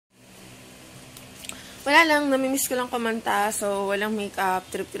Wala lang, namimiss ko lang kumanta. So, walang makeup,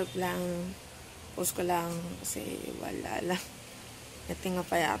 trip-trip lang. Post ko lang kasi wala lang. Natinga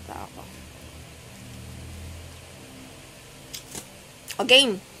pa yata ako. O,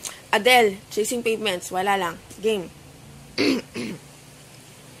 game. Adele, Chasing Pavements. Wala lang. Game.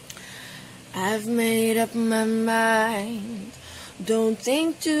 I've made up my mind. Don't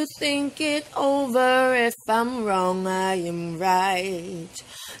think to think it over. If I'm wrong, I am right.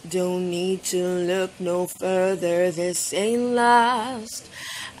 Don't need to look no further. This ain't lost.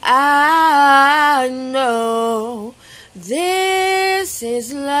 I know this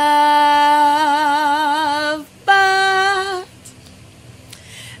is love. But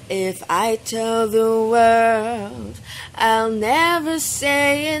if I tell the world, I'll never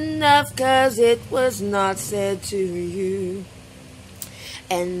say enough, 'cause it was not said to you.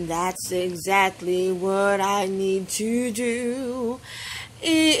 And that's exactly what I need to do.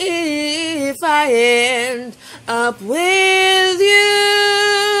 If I end up with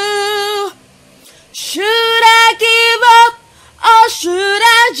you, should I give up, or should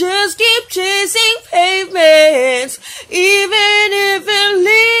I just keep chasing pavements, even if it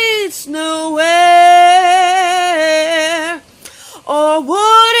leads nowhere? Or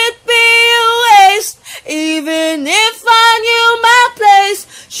would it be a waste, even if I knew my place?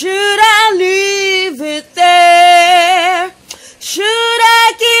 Should I leave it there? Should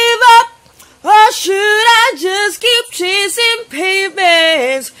I give up, or should I just keep chasing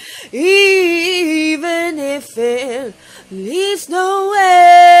pavements, even if it leads nowhere?